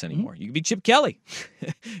to do this anymore. You could be Chip Kelly.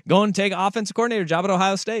 Go and take an offensive coordinator job at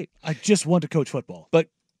Ohio State. I just want to coach football. But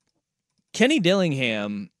Kenny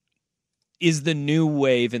Dillingham is the new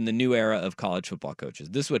wave in the new era of college football coaches.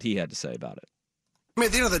 This is what he had to say about it. I mean,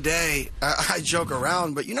 at the end of the day, I joke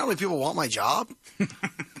around, but you know how many people want my job?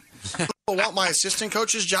 People want my assistant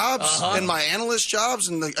coaches' jobs and my analyst jobs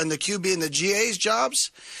and the QB and the GA's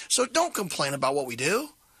jobs. So don't complain about what we do.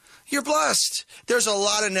 You're blessed. There's a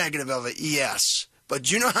lot of negative of it, yes. But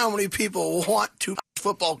you know how many people want to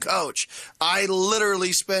football coach? I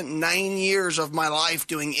literally spent 9 years of my life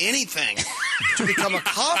doing anything to become a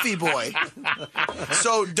coffee boy.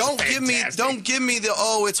 So don't give me the,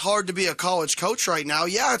 oh, it's hard to be a college coach right now.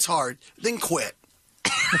 Yeah, it's hard. Then quit.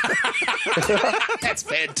 That's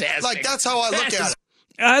fantastic. Like, that's how I look at it.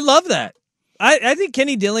 I love that. I think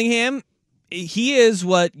Kenny Dillingham, he is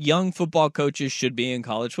what young football coaches should be in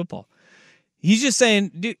college football. He's just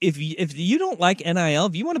saying, dude, if you don't like NIL,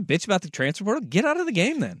 if you want to bitch about the transfer portal, get out of the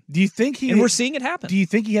game then. Do you think and we're seeing it happen. Do you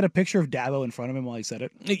think he had a picture of Dabo in front of him while he said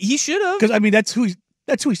it? He should have. Because, I mean, that's who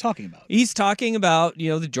he's talking about. He's talking about,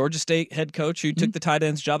 the Georgia State head coach who took the tight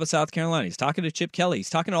ends job at South Carolina. He's talking to Chip Kelly. He's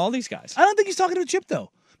talking to all these guys. I don't think he's talking to Chip,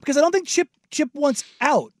 though, because I don't think Chip wants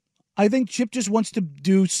out. I think Chip just wants to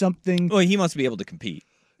do something. Well, he wants to be able to compete,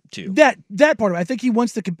 too. That part of it. I think he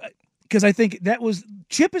wants to, because I think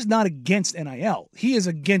Chip is not against NIL. He is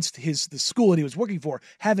against the school that he was working for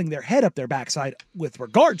having their head up their backside with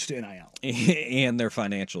regards to NIL. And their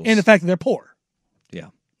financials. And the fact that they're poor. Yeah.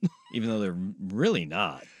 Even though they're really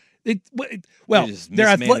not. Their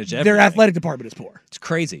athletic department is poor. It's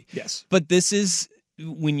crazy. Yes. But this is,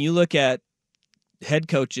 when you look at head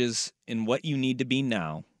coaches and what you need to be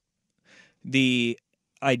now, the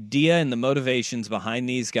idea and the motivations behind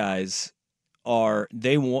these guys are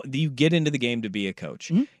you get into the game to be a coach.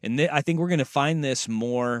 Mm-hmm. And I think we're going to find this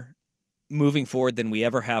more moving forward than we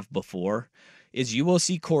ever have before. Is you will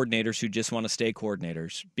see coordinators who just want to stay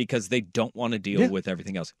coordinators because they don't want to deal with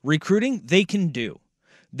everything else. Recruiting, they can do.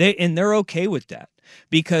 They're okay with that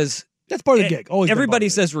because that's part of the gig. Everybody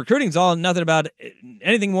says recruiting's all nothing about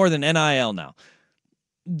anything more than NIL now.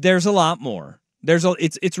 There's a lot more.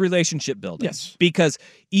 It's relationship building. Yes. Because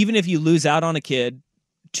even if you lose out on a kid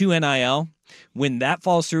to NIL, when that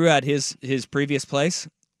falls through at his previous place,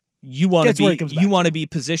 you want to be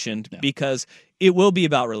positioned because it will be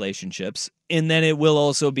about relationships, and then it will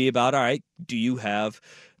also be about, all right, do you have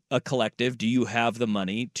a collective? Do you have the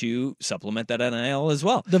money to supplement that NIL as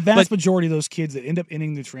well? The vast majority of those kids that end up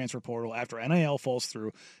entering the transfer portal after NIL falls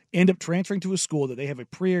through end up transferring to a school that they have a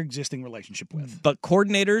pre-existing relationship with. But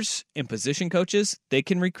coordinators and position coaches, they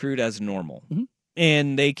can recruit as normal,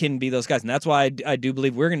 and they can be those guys. And that's why I do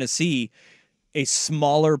believe we're going to see a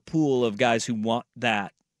smaller pool of guys who want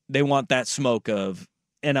that. They want that smoke of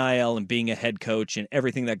NIL and being a head coach and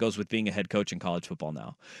everything that goes with being a head coach in college football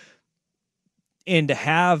now. And to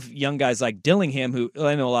have young guys like Dillingham, who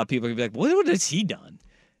I know a lot of people can be like, what has he done?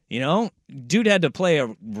 Dude had to play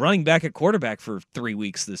a running back at quarterback for 3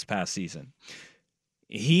 weeks this past season.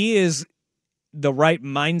 He is the right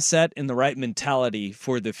mindset and the right mentality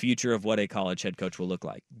for the future of what a college head coach will look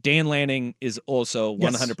like. Dan Lanning is also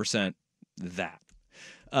 100% that.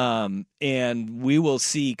 And we will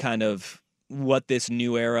see kind of what this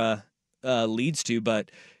new era leads to.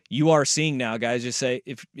 But you are seeing now, guys, just say,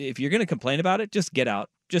 if you're going to complain about it, just get out,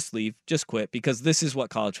 just leave, just quit, because this is what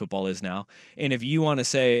college football is now. And if you want to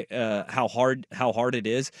say how hard it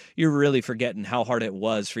is, you're really forgetting how hard it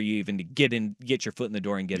was for you even to get your foot in the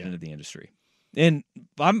door and get into the industry. And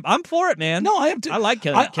I'm for it, man. No, I am too. I like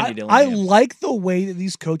Kenny Dillingham. I like the way that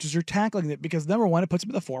these coaches are tackling it because, number one, it puts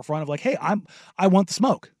them at the forefront of like, hey, I want the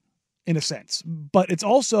smoke, in a sense. But it's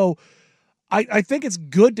also, I think it's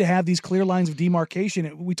good to have these clear lines of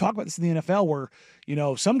demarcation. We talk about this in the NFL where,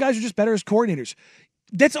 some guys are just better as coordinators.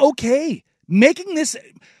 That's okay. Making this...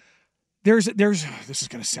 There's this is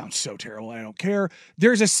going to sound so terrible. I don't care.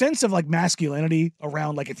 There's a sense of like masculinity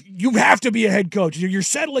around like if you have to be a head coach, you're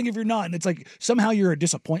settling if you're not. And it's like somehow you're a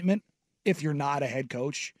disappointment if you're not a head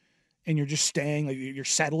coach and you're just staying, like you're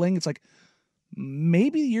settling. It's like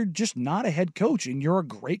maybe you're just not a head coach and you're a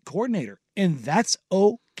great coordinator and that's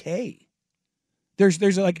okay.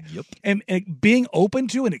 There's like, and being open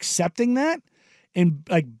to and accepting that and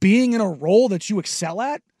like being in a role that you excel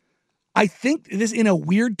at. I think this, in a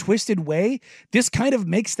weird, twisted way, this kind of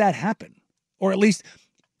makes that happen, or at least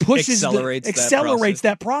accelerates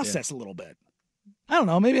that process a little bit. I don't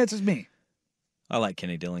know. Maybe that's just me. I like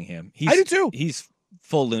Kenny Dillingham. I do too. He's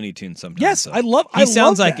full Looney Tune sometimes. Yes, so. He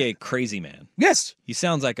sounds love like that. a crazy man. Yes, he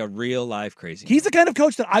sounds like a real live crazy. He's the kind of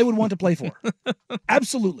coach that I would want to play for.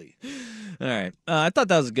 Absolutely. All right. I thought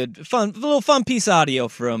that was a little fun piece of audio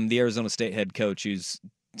from the Arizona State head coach who's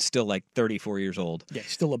still like 34 years old. Yeah,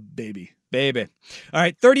 still a baby. Baby. All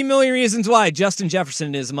right, 30 million reasons why Justin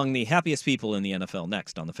Jefferson is among the happiest people in the NFL.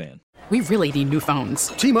 Next on The Fan. We really need new phones.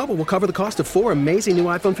 T-Mobile will cover the cost of 4 amazing new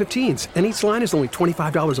iPhone 15s, and each line is only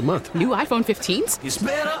 $25 a month. New iPhone 15s? It's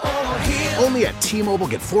better over here. Only at T-Mobile,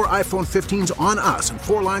 get 4 iPhone 15s on us and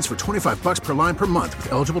 4 lines for $25 per line per month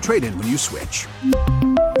with eligible trade-in when you switch.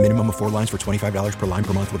 Minimum of 4 lines for $25 per line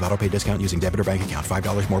per month with autopay discount using debit or bank account.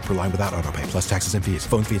 $5 more per line without autopay, plus taxes and fees.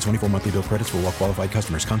 Phone fee at 24 monthly bill credits for well-qualified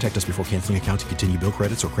customers. Contact us before canceling account to continue bill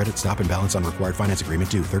credits or credit stop and balance on required finance agreement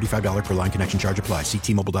due. $35 per line connection charge applies. See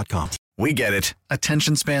T-Mobile.com. We get it.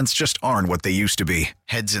 Attention spans just aren't what they used to be.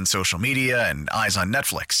 Heads in social media and eyes on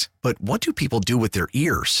Netflix. But what do people do with their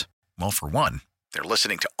ears? Well, for one, they're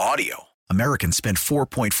listening to audio. Americans spend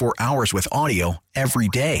 4.4 hours with audio every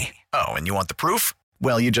day. Oh, and you want the proof?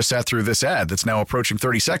 Well, you just sat through this ad that's now approaching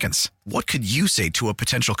 30 seconds. What could you say to a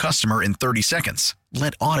potential customer in 30 seconds?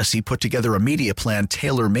 Let Odyssey put together a media plan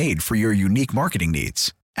tailor-made for your unique marketing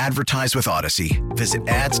needs. Advertise with Odyssey. Visit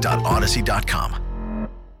ads.odyssey.com.